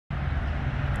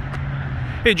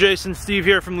Hey Jason, Steve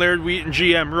here from Laird Wheaton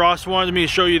GM. Ross wanted me to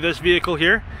show you this vehicle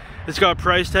here. It's got a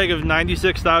price tag of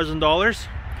 $96,000.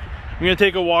 I'm going to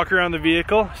take a walk around the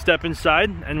vehicle, step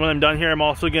inside, and when I'm done here, I'm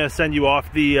also going to send you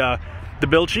off the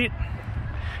build sheet.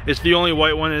 It's the only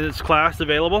white one in its class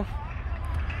available.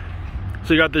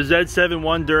 So you got the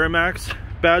Z71 Duramax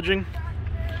badging.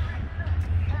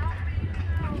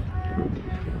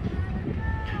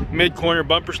 Mid corner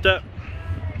bumper step.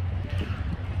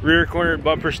 Rear corner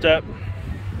bumper step.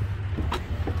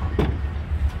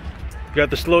 You got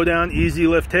the slow down, easy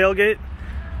lift tailgate.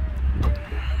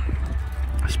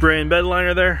 Spray and bed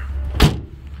liner there.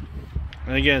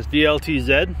 And again, it's the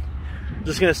LTZ.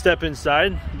 Just gonna step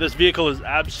inside. This vehicle is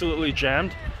absolutely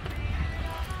jammed.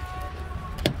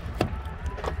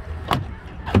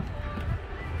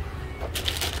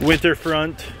 Winter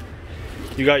front.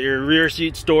 You got your rear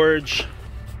seat storage,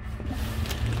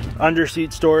 under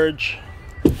seat storage.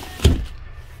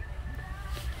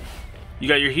 You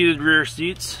got your heated rear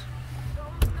seats.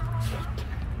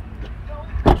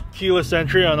 Keyless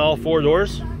entry on all 4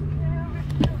 doors.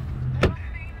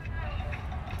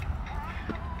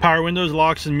 Power windows,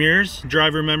 locks and mirrors,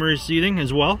 driver memory seating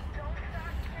as well.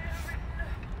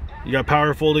 You got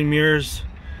power folding mirrors,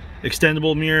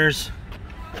 extendable mirrors,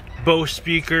 Bose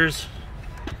speakers.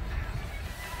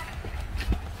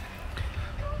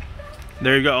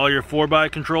 There you got all your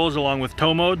 4x controls along with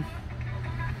tow mode.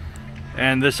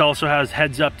 And this also has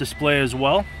heads-up display as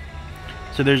well.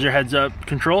 So there's your heads-up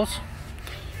controls.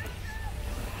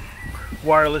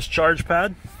 Wireless charge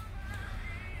pad.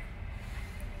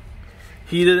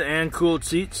 Heated and cooled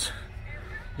seats.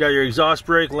 You got your exhaust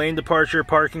brake, lane departure,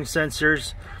 parking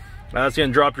sensors. That's going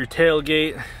to drop your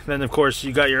tailgate. Then of course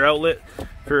you got your outlet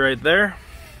for right there.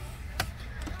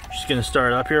 Just going to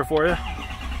start up here for you.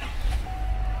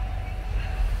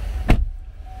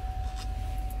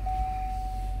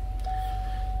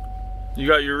 You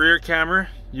got your rear camera.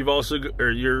 You've also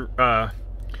your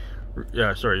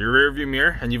rear view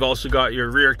mirror, and you've also got your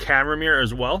rear camera mirror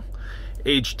as well.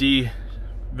 HD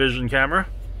vision camera.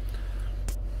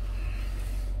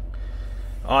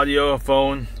 Audio,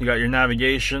 phone, you got your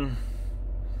navigation.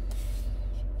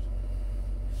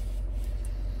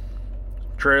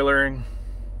 Trailering.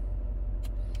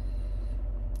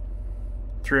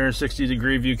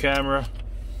 360-degree view camera.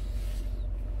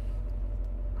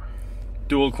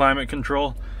 Dual climate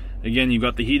control. Again, you've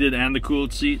got the heated and the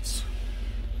cooled seats.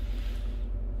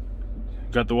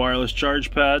 Got the wireless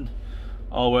charge pad,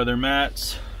 all-weather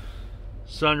mats,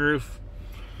 sunroof.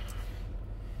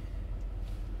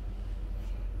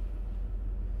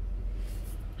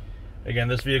 Again,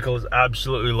 this vehicle is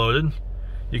absolutely loaded.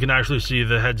 You can actually see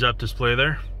the heads-up display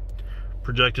there,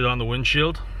 projected on the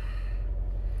windshield.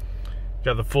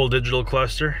 Got the full digital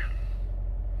cluster.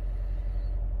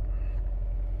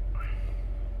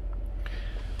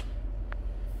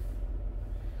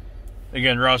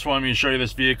 Again, Ross wanted me to show you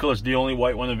this vehicle. It's the only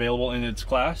white one available in its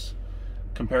class,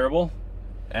 comparable.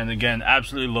 And again,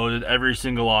 absolutely loaded, every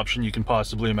single option you can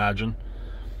possibly imagine.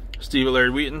 Steve at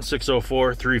Laird Wheaton,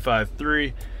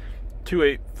 604-353-2841.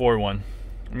 I'm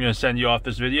going to send you off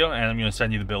this video, and I'm going to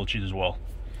send you the build sheet as well.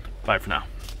 Bye for now.